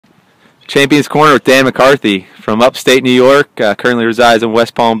Champions Corner with Dan McCarthy from upstate New York. Currently resides in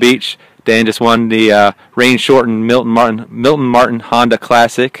West Palm Beach. Dan just won the rain-shortened Milton Martin Honda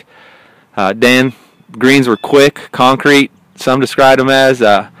Classic. Dan, greens were quick, concrete. Some described them as,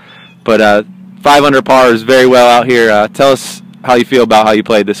 but 5 under par is very well out here. Tell us how you feel about how you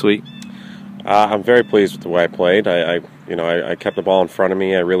played this week. I'm very pleased with the way I played. I kept the ball in front of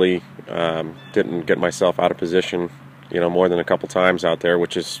me. I really didn't get myself out of position, more than a couple times out there,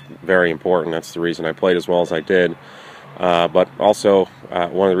 which is very important. That's the reason I played as well as I did. But also,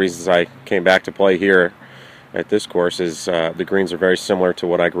 one of the reasons I came back to play here at this course is the greens are very similar to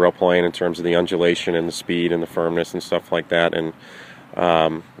what I grew up playing in terms of the undulation and the speed and the firmness and stuff like that. And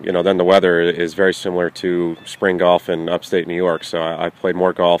then the weather is very similar to spring golf in upstate New York. So I played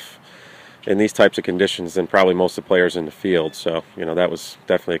more golf in these types of conditions than probably most of the players in the field. So that was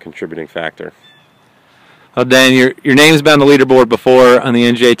definitely a contributing factor. Well, Dan, your name's been on the leaderboard before on the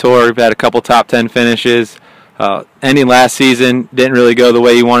NJ Tour. You've had a couple top 10 finishes. Ending last season didn't really go the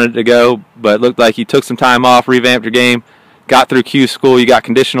way you wanted it to go, but it looked like you took some time off, revamped your game, got through Q school. You got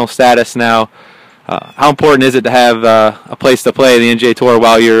conditional status now. How important is it to have a place to play the NJ Tour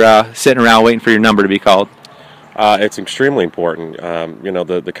while you're sitting around waiting for your number to be called? It's extremely important.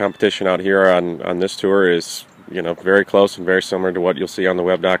 The competition out here on this tour is very close and very similar to what you'll see on the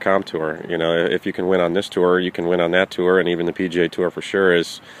web.com tour. If you can win on this tour, you can win on that tour, and even the PGA Tour for sure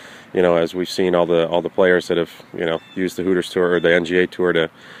is. As we've seen all the players that have used the Hooters Tour or the NGA Tour to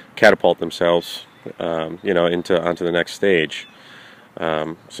catapult themselves onto the next stage.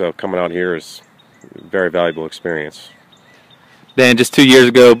 So coming out here is a very valuable experience. Dan, just 2 years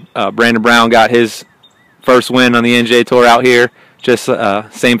ago, Brandon Brown got his first win on the NGA Tour out here. Just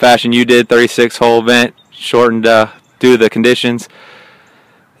same fashion you did, 36-hole event, shortened due to the conditions.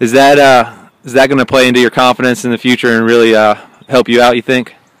 Is that going to play into your confidence in the future and really help you out, you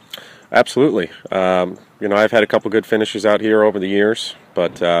think? Absolutely. I've had a couple good finishes out here over the years,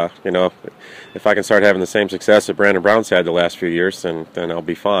 but if I can start having the same success that Brandon Brown's had the last few years, then I'll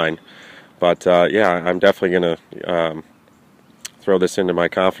be fine. But I'm definitely going to throw this into my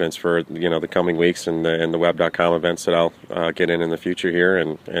confidence for the coming weeks and the web.com events that I'll get in the future here,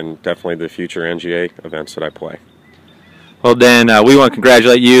 and definitely the future NGA events that I play. Well, Dan, we want to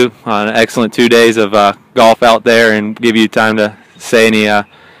congratulate you on an excellent 2 days of golf out there and give you time to say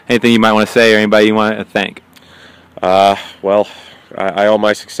anything you might want to say or anybody you want to thank. Well, I owe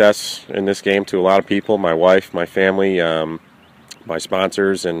my success in this game to a lot of people, my wife, my family, my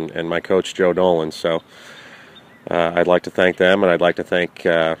sponsors, and my coach, Joe Dolan. So I'd like to thank them, and I'd like to thank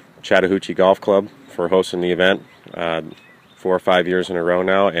Chattahoochee Golf Club for hosting the event 4 or 5 years in a row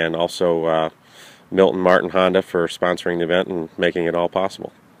now, and also Milton Martin Honda for sponsoring the event and making it all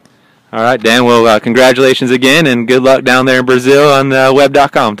possible. All right, Dan. Well, congratulations again, and good luck down there in Brazil on the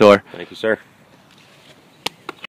web.com tour. Thank you, sir.